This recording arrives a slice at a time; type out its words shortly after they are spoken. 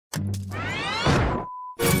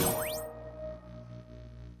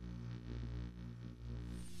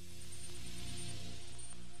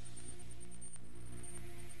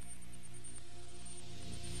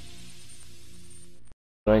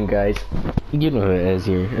going, guys? You know who it is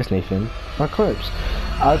here. It's Nathan. Our Clipzz.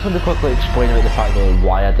 I just want to quickly explain about the fact of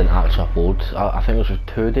why I didn't actually upload. I think it was for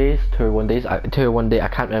 2 days, 2 or 1 days, 2 or 1 day. I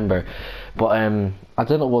can't remember. But I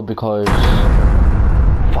didn't upload because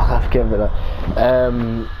fuck, I forget about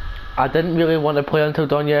that. I didn't really want to play Until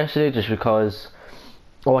Dawn yesterday, just because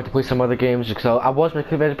I wanted to play some other games. Because I was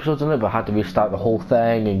making episodes on it, but I had to restart the whole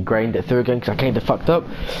thing and grind it through again because I kind of fucked up.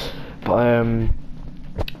 But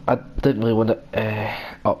I didn't really want to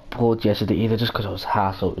upload yesterday either, just because it was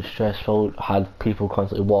hassle, it was stressful. I had people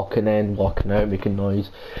constantly walking in, walking out, making noise.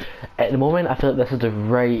 At the moment, I feel like this is the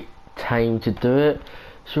right time to do it,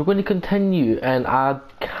 so we're going to continue. And I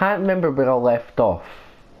can't remember where I left off.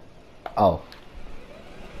 Oh.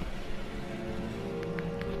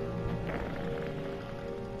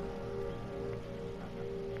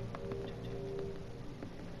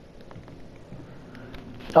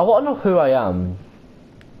 I want to know who I am.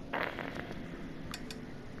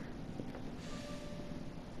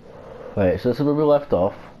 Right, so this is where we left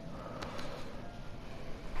off.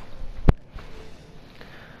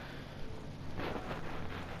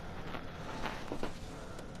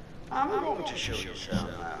 I'm going to show you some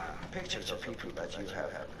pictures of people that you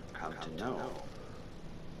have come to know.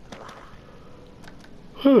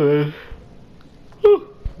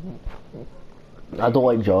 I don't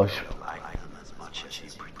like Josh. Like them as much as you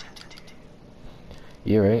pretended to.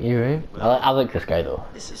 You're right, you're right. I like this guy though.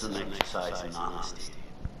 This is an exercise in honesty.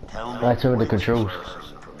 Tell me That's over the controls.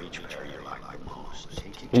 from each player you like the most.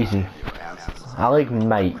 Take your Easy. time, your answers. I like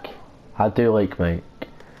Mike. I do like Mike.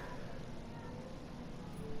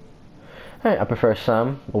 Right, I prefer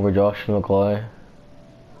Sam over Josh, no lie.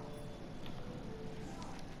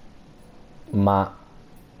 Matt.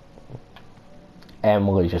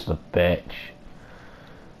 Emily's just a bitch.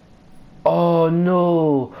 Oh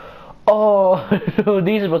no! Oh no,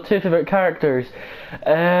 these are my two favourite characters.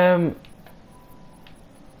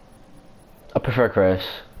 I prefer Chris.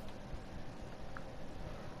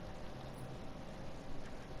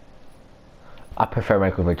 I prefer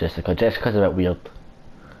Mike over Jessica. Jessica's a bit weird.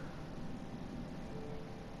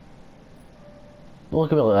 Don't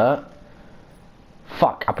look at me like that.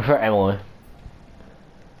 Fuck, I prefer Emily.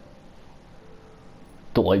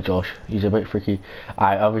 Don't like Josh, he's a bit freaky.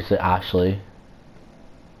 Obviously Ashley.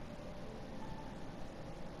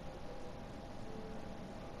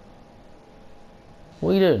 What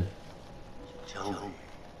are you doing? Tell me,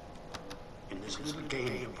 in this little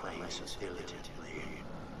game you're playing so diligently,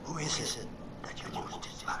 who is it that you most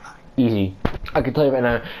dislike? Easy. I can tell you right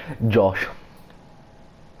now, Josh.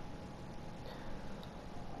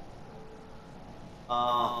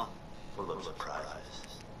 Full of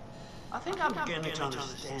surprises. I think I'm beginning to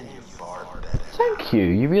understand you far better. Thank you,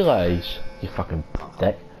 you realise, you fucking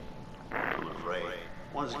dick. I'm afraid.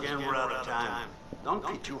 Once again, we're out of time. Don't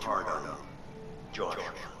be too hard on him. George.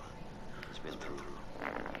 He's been through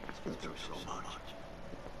so much.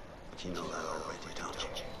 But you know that already, don't you?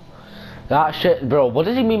 That shit, bro, what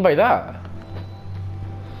does he mean by that?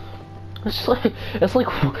 It's like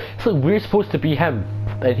we're supposed to be him,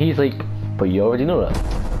 and he's like, but you already know that.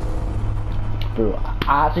 Bro,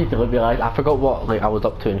 I actually didn't realise, I forgot what I was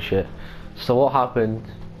up to and shit. So what happened?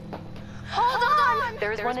 Hold on!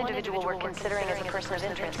 There is one individual we're considering as a person of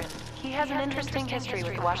interest. He has an interesting history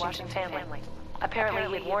with the Washington family. Apparently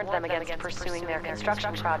he had warned them against pursuing their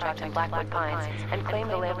construction project in Blackwood Pines and claimed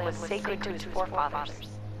the land was sacred to his forefathers.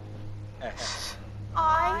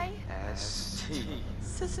 S-I-S-T.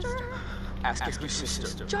 Sister? Ask if who's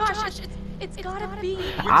sister. Josh, it's gotta be.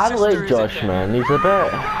 I like Josh, man, he's a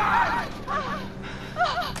bit...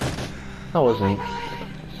 That wasn't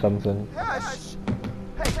something.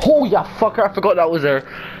 Oh yeah, fucker, I forgot that was there.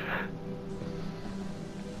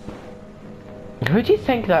 Who do you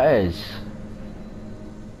think that is?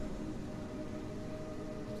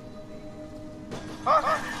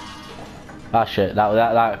 Ah shit,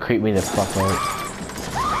 that creeped me the fuck out.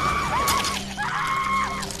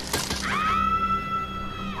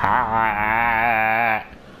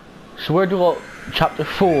 So where do chapter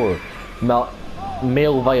 4,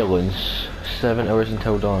 male violence, 7 hours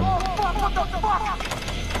until dawn.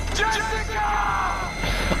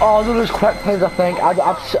 Oh no, there's quick plays I think.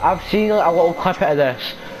 I've seen like, a little clip out of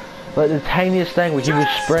this. Like the tiniest thing where he was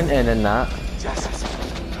sprinting and that.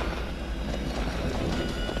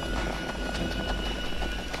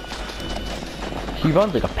 He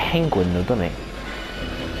runs like a penguin though, doesn't he?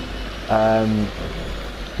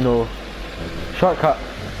 No. Shortcut.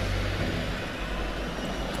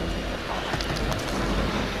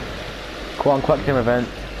 Go on, quick time event.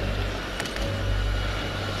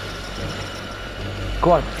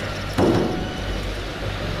 Go on.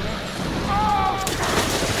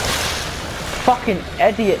 fucking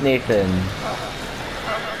idiot, Nathan.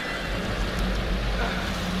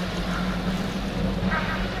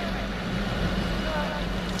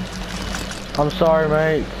 I'm sorry,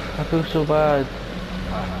 mate. I feel so bad.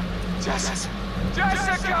 Jessica!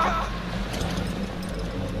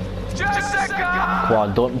 Jessica! Come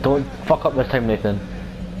on, don't fuck up this time, Nathan.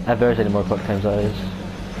 If there's any more quick times, that is.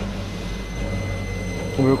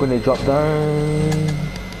 We're gonna drop down.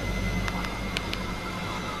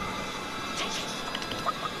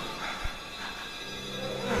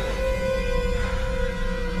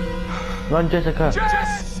 Run, Jessica.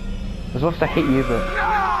 Jess! I was supposed to hit you, but.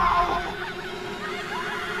 No!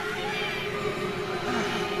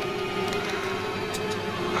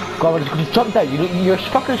 God, just jump down. You're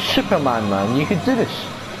fucking Superman, man. You can do this.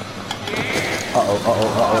 I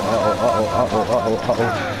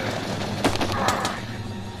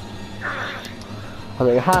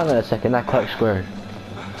was like, hang on a second, that click squared.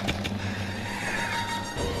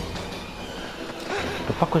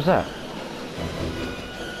 The fuck was that?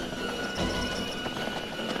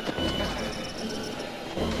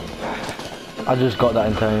 I just got that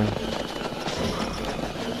in time.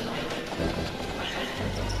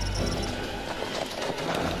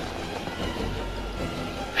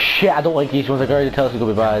 Shit, I don't like these ones. I can already tell it's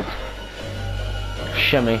gonna be bad.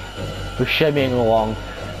 Shimmy. We're shimmying along.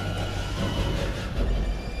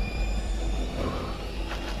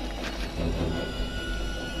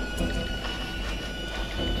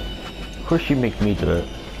 Of course you make me do it.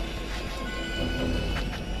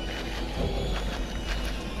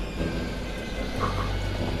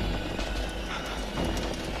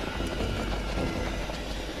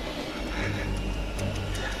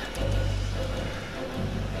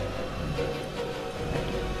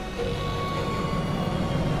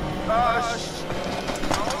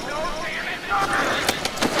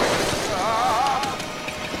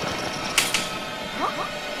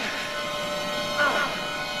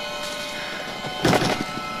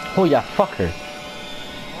 Oh yeah, fucker.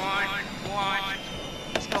 One.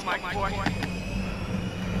 Tell my boy.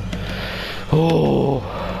 Oh,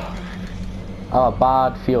 I have a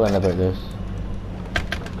bad feeling about this.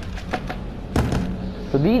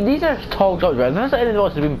 So these are tall dogs, right? That's anyone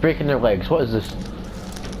else has been breaking their legs. What is this?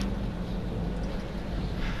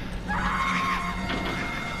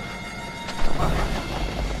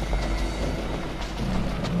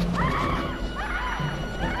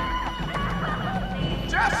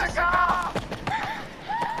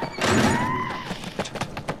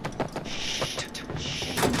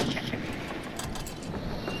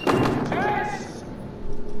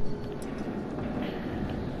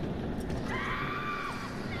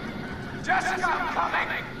 Jessica, I'm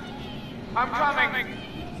coming! I'm coming!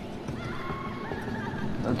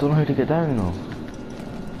 I don't know how to get down though.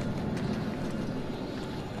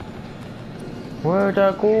 Where'd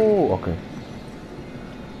I go? Okay.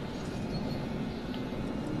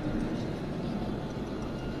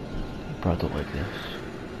 Bro, I don't like this.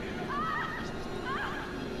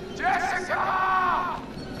 Jessica!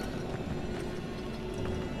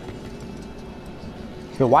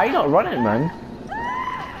 Yo, why are you not running, man?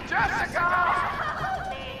 Jessica!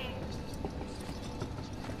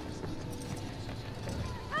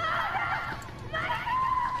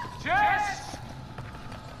 Jess!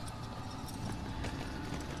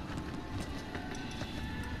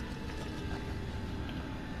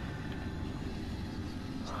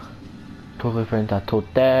 Totally friend that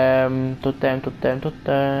totem.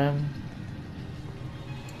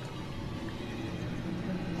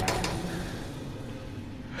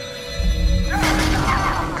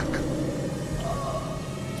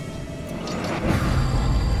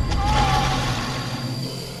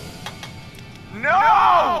 No!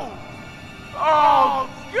 Oh,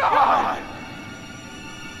 God!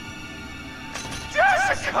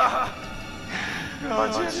 Jessica! No,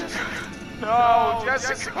 Jessica! No,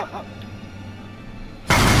 Jessica!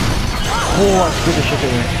 Oh, I scared the shit out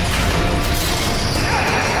of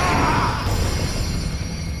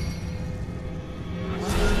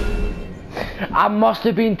me. I must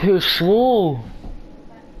have been too slow.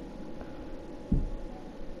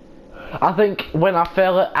 I think when I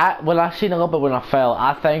fell when I seen a little bit when I fell,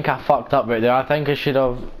 I think I fucked up right there. I think I should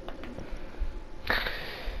have.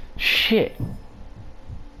 Shit.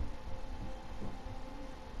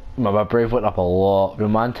 My brave went up a lot.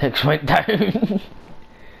 Romantics went down.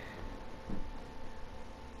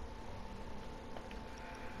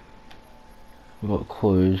 We've got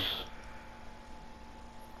clues.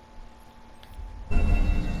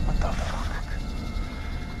 What the fuck?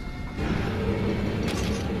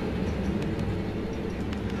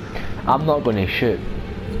 I'm not gonna shoot.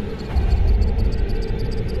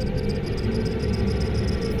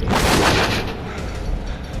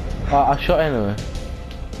 I shot anyway.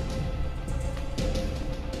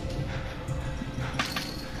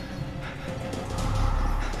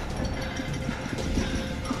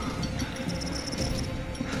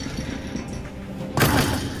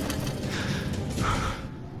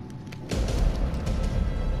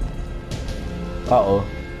 Uh-oh.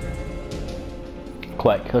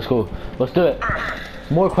 Quick, let's go. Let's do it.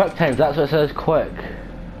 More quick times, that's what it says, quick.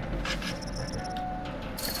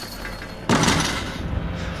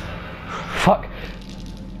 Fuck.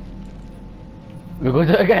 We're going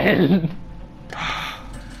to do it again.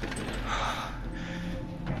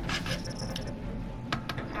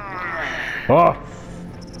 Oh.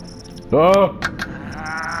 Oh.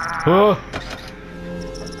 Oh.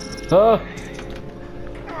 Oh.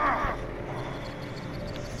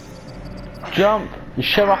 Jump! You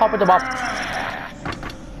should have hopped them up.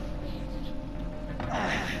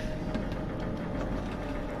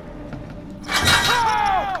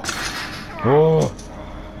 Oh!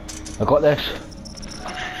 I got this.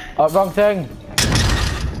 Oh, wrong thing.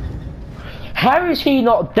 How is he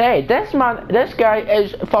not dead? This guy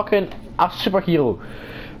is fucking a superhero.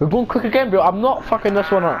 We're going quick again, bro. I'm not fucking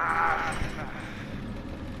this one up.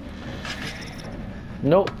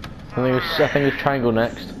 Nope. I think it's triangle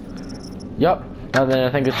next. Yup, and then I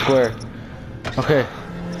think it's square. Okay,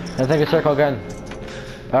 I think it's circle again.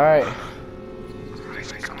 Alright.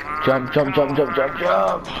 Jump, jump, jump, jump, jump,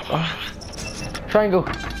 jump. Triangle.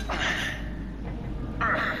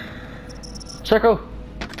 Circle.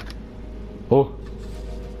 Oh.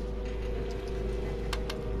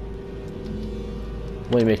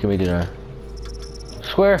 What are you making me do now?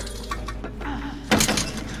 Square.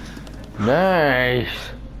 Nice.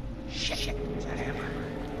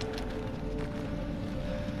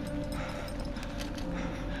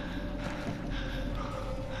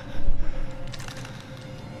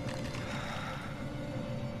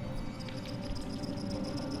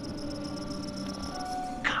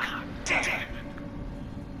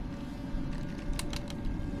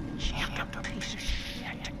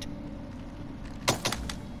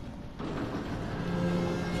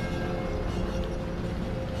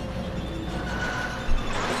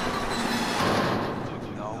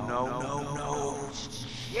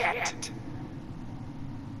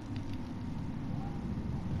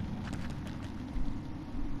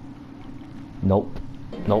 Nope.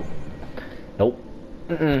 Nope. Nope.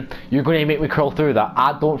 You're going to make me crawl through that?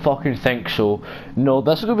 I don't fucking think so. No,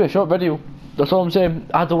 this is going to be a short video. That's all I'm saying.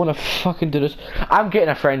 I don't want to fucking do this. I'm getting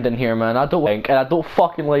a friend in here, man. I don't think, and I don't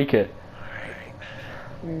fucking like it.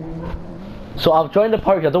 So I've joined the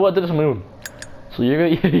party. I don't want to do this on my own. So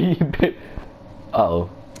you're gonna. Uh-oh.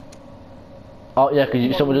 Oh yeah,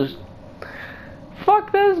 cause someone just.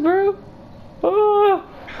 Fuck this, bro. Oh,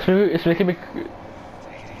 it's making me.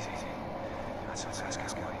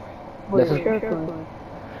 This is...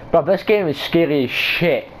 Bro, this game is scary as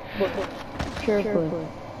shit.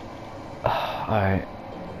 Alright.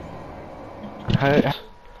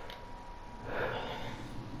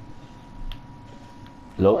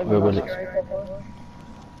 Look, we're gonna...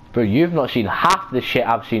 Bro, you've not seen half the shit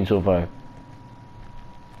I've seen so far.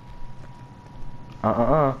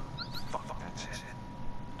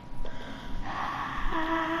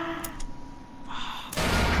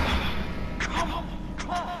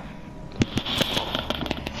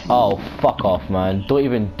 Oh, fuck off, man. Don't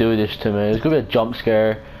even do this to me. It's gonna be a jump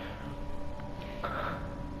scare.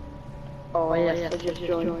 Oh, yes, I just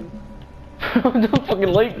joined. I don't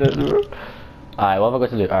fucking like this, bro. Alright, what have I got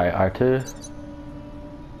to do? Alright, R2.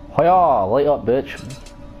 Hiya! Light up, bitch.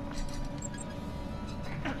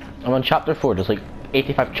 I'm on chapter 4. There's like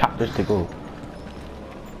 85 chapters to go.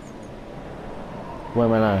 Where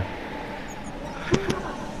am I now?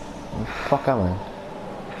 Where the fuck am I?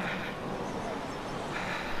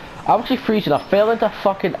 I'm actually freezing. I fell into a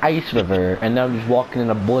fucking ice river and now I'm just walking in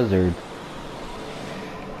a blizzard.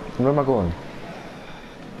 Where am I going?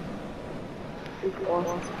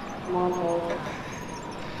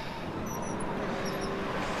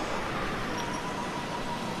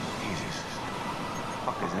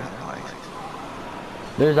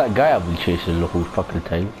 There's that guy I've been chasing the whole fucking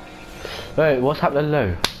time. Right, what's happening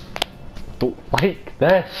now? Don't like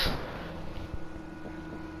this.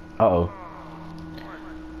 Uh-oh.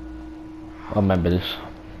 I remember this.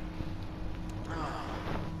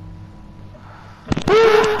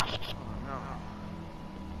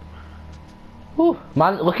 Ooh,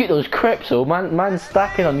 man, look at those crips though, man's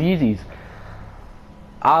stacking on Yeezys.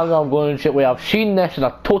 I know I'm going shit way. I've seen this and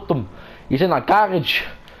I told them. He's in a garage.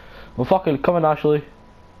 I'm fucking coming, Ashley.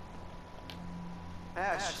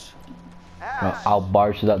 I'll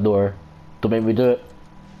barge to that door. Don't make me do it.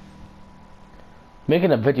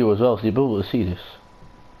 Making a video as well, so you'll be able to see this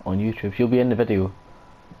on YouTube. She'll be in the video.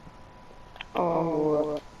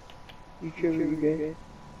 Oh, YouTube.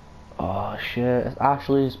 Oh shit, it's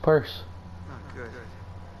Ashley's purse. Not good.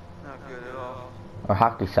 Not good at all. Or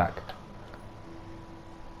hacky sack.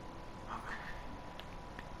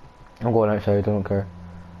 I'm going outside, I don't care.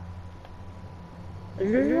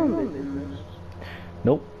 Is your own business?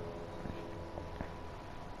 Nope.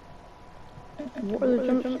 What are the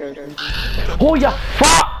jump scares? Oh yeah,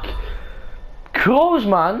 fuck! Close,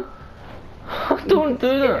 man! Don't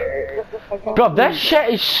do that. Bro, this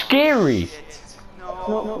shit is scary. Not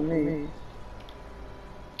for me.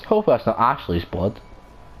 Hope that's not Ashley's blood.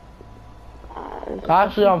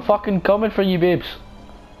 Ashley, I'm fucking coming for you, babes.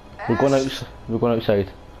 We're going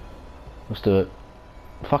outside. Let's do it.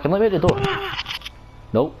 Fucking let me at the door.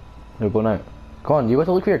 Nope. We're going out. Come on, you got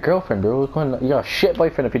to look for your girlfriend, bro. Come on, you got a shit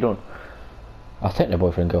boyfriend if you don't. I think they're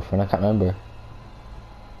boyfriend and girlfriend, I can't remember.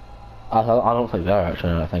 I don't think they are actually,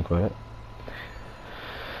 now that I think about it.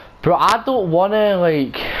 Bro, I don't wanna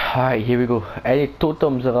like... Alright, here we go. Any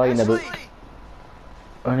totems are lying about?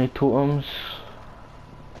 Any totems?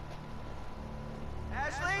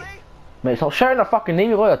 Mate, stop shouting a fucking name,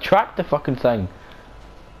 you gotta attract the fucking thing.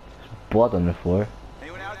 There's blood on the floor.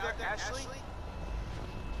 Anyone out there, Ashley?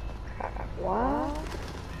 What?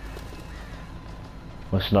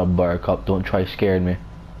 Listen up, Buttercup, don't try scaring me.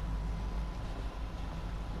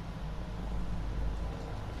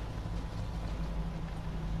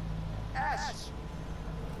 Ash!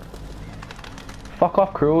 Fuck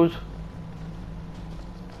off, crows.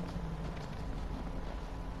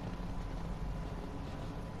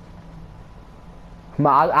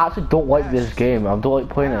 Man, I actually don't like this game. I don't like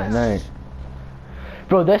playing it at night.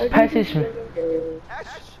 Bro, this pisses me.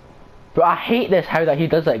 Bro, I hate this how that he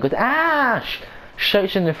does that. He goes, Ash!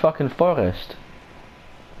 Shouts in the fucking forest.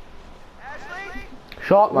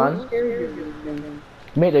 Shot, man.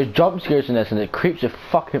 Mate, there's jump scares in this and it creeps the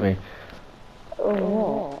fuck at me.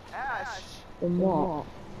 Oh, what?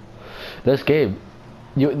 This game,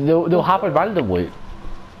 they'll happen randomly.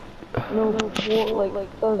 No, what,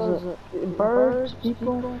 like, does it? Birds,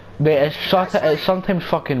 people? Mate, it's sometimes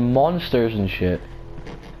fucking monsters and shit.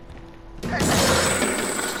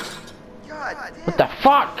 What the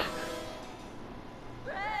fuck?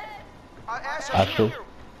 Ashley?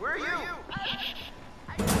 Where are you?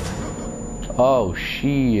 Oh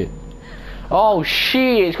shit. Oh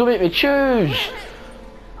shit, it's gonna make me choose.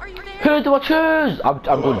 Who do I choose? I'm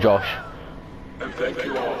going Josh. And thank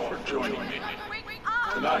you all for joining me.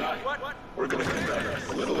 Tonight, we're going to conduct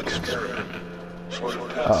a little experiment. Sort of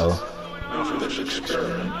test. Now for this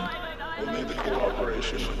experiment, we'll need the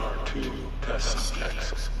cooperation of our two test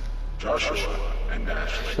subjects, Joshua and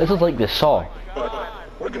Ashley. This is like the Saw. But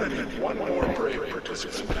we're going to need one more brave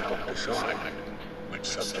participant to help decide which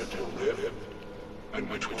subject will live and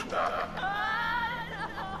which will die.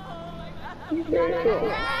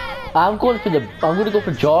 I'm going to go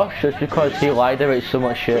for Josh just because he lied about so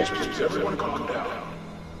much shit. Please everyone calm down.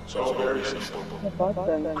 It's all very simple.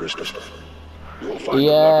 Christopher, you'll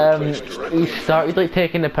find He started like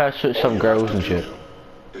taking the piss with some girls and shit.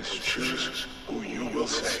 is choose who you will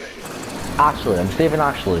say. Ashley, I'm saving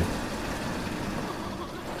Ashley.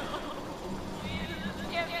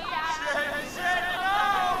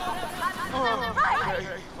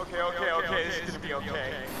 Okay, this is gonna be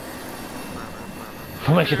okay.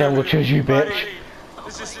 What makes you think I'm gonna choose you, bitch?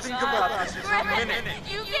 Let's just think about this for a minute.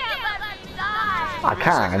 You can't let me die! I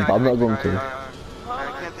can, but I'm not going to. I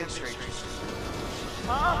can't think straight.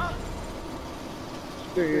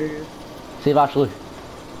 Save Ashley.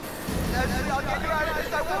 I'll get you out of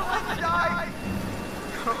this. I won't let you die.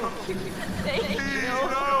 Please,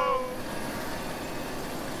 no.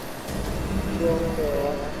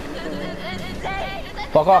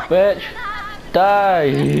 Fuck off, bitch. Die.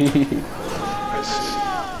 I see.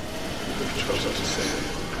 You've chosen to say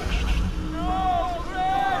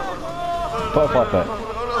Fuck it.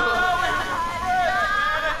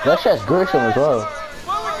 That shit's gruesome as well.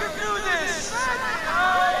 Why would you do this?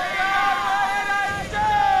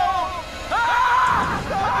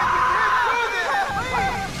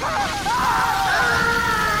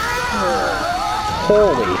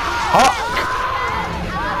 Holy fuck.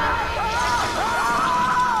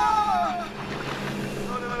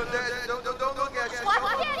 Don't get you. Why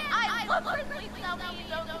can't I look for please tell me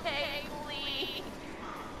he's okay, please?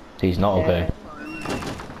 He's not okay.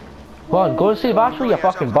 Come on, go and save Ashley, you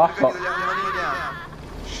fucking bastard.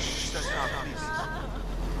 Shh, that's not, please.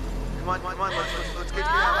 Come on, let's get you out.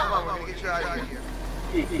 Come on, we're gonna get you out of here.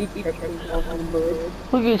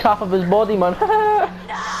 Look at half of his body, man. You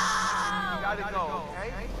gotta go,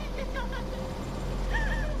 okay?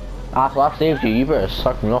 Asshole, I saved you. You better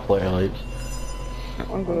suck me off later, like.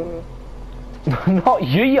 I'm good. Not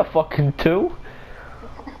you, you fucking tool.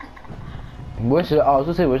 Where's the? I was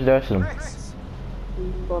gonna say, where's the rest of them?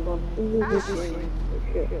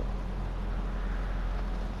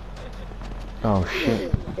 Oh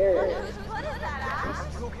shit. What is that, Ash?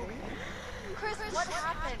 Chris, what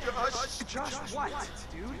happened? Josh, what?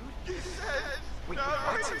 Dude? He said, wait, no,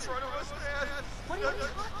 what? In front of us, man. What are you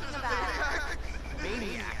talking about?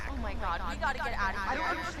 Maniac. Oh my god, we gotta get out of here. I don't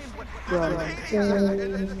understand what Right. It was either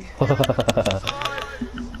him or Ash,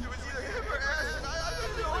 and I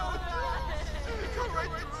don't know. He come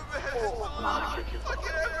right through the bed.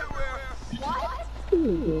 Fucking everywhere. What? Oh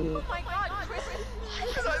my god, Chris.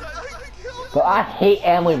 And I killed him. But I hate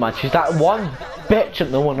Emily, man. She's that one bitch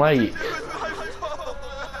that no one likes. It was my fault.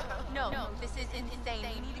 No, this is insane.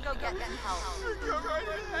 We need to go get some help. You're right, I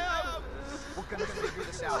have. We're gonna figure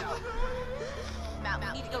this out. Matt, we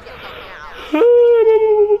need to go get help now.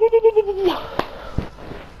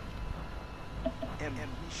 And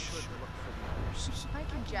we should look for the others.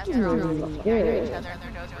 Mike and Jess are already looking at each other and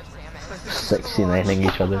their nose were salmon. 69ing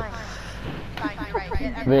each other. Fine, you're right. Get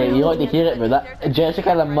everyone Wait, you like to else hear it, but together. that Jessica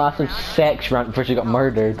had a massive sex rant before she got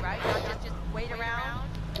murdered. Right? Not just wait around.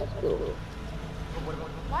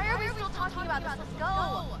 Why are we still talking about this? Let's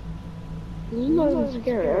go. This is not even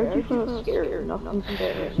scary. I just not scary. Nothing's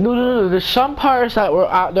scary. No. There's some parts that were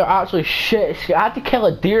they're actually shit. I had to kill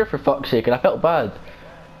a deer for fuck's sake, and I felt bad.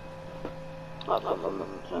 Wait,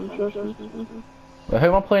 who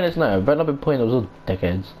am I playing as now? I better not be playing those little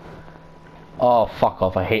dickheads. Oh, fuck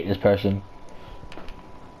off. I hate this person.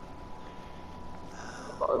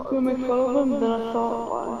 I was gonna make fun of him, then I thought,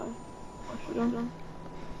 why? What should I do?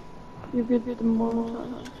 You get the more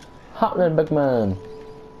time. Happening, big man.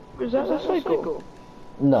 Is that a cycle?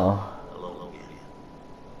 No.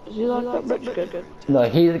 Is he like that rich kid? No,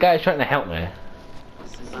 he's the guy who's trying to help me.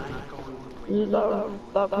 Is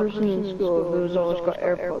that person in school who's always got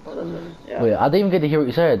AirPods and yeah. Wait, I didn't even get to hear what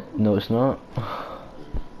you said. No, it's not.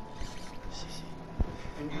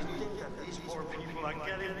 And you think that these poor people are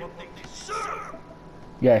getting what they deserve?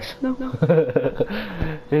 Yes. No.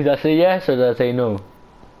 Did I say yes or did I say no?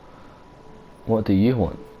 What do you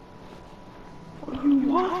want? What do you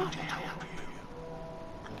want? To help you.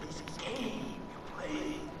 And it's a game you're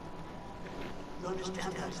playing. You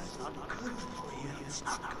understand that it's not good for you. It's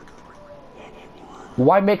not good for anyone.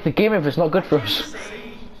 Why make the game if it's not good for us?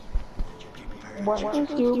 What was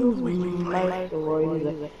your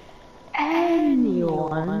microwave?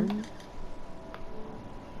 Anyone?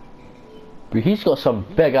 But he's got some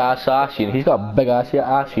big ass ass, you know. He's got a big ass you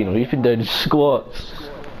know. He's been doing squats.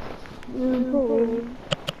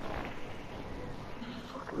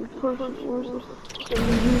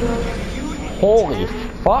 Holy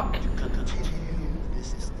fuck!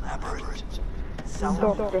 This is elaborate.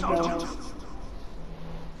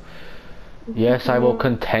 Yes, I will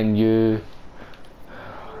continue.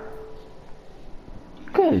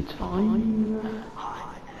 Good.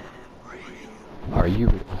 Are you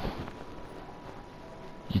real?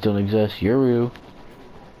 You don't exist, you're real.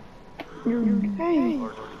 Hey.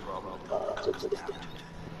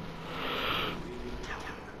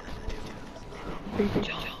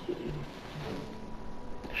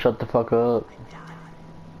 Shut the fuck up.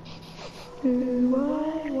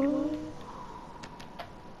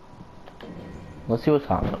 Let's see what's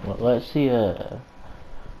happening. Let's see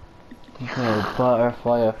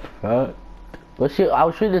butterfly effect. Let's see,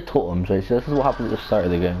 I'll show you the totems, right? So this is what happened at the start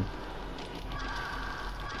of the game.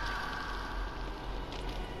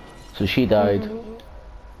 So she died.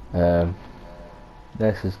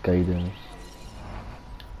 This is guidance.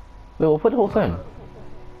 Wait, we'll put the whole thing.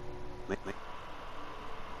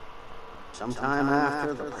 Sometime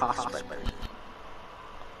after the prospect.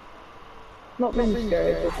 Not been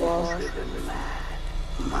scary before.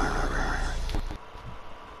 Murderer.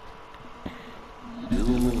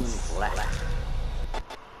 Human flesh.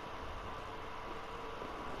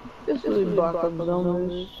 This is back on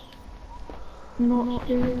zombies. Not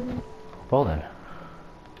scary. Well then.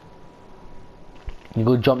 You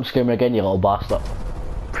go jump scare me again, you little bastard.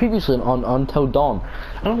 Previously on Until Dawn.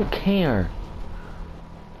 I don't care.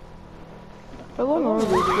 How long are these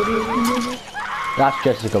videos? That's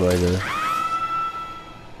Jessica right there.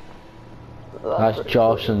 That's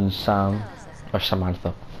Josh and Sam. Or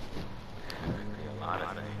Samantha.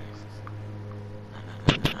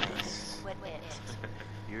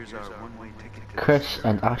 Here's our one-way ticket to Chris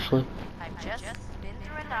and Ashley. I've just been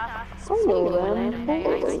through enough. Hello then. Today I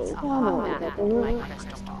see all of that in my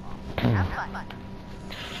crystal ball. Have fun.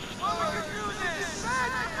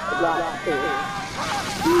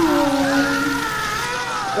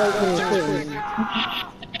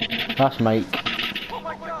 That's Mike.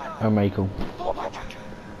 Or Michael.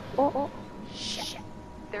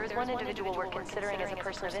 There is one individual we're considering as a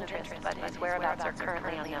person of interest, but his whereabouts are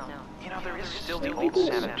currently unknown. You know, there is still the old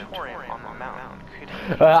sanatorium on the mountain.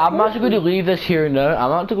 I'm actually going to leave this here now.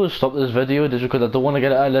 I'm actually going to stop this video just because I don't want to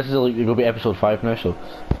get it out. This is like, going to be episode 5 now, so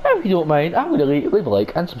if you don't mind, I'm going to leave a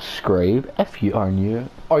like and subscribe if you are new,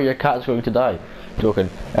 or your cat's going to die. Joking.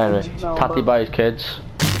 Anyway, tatty bye kids.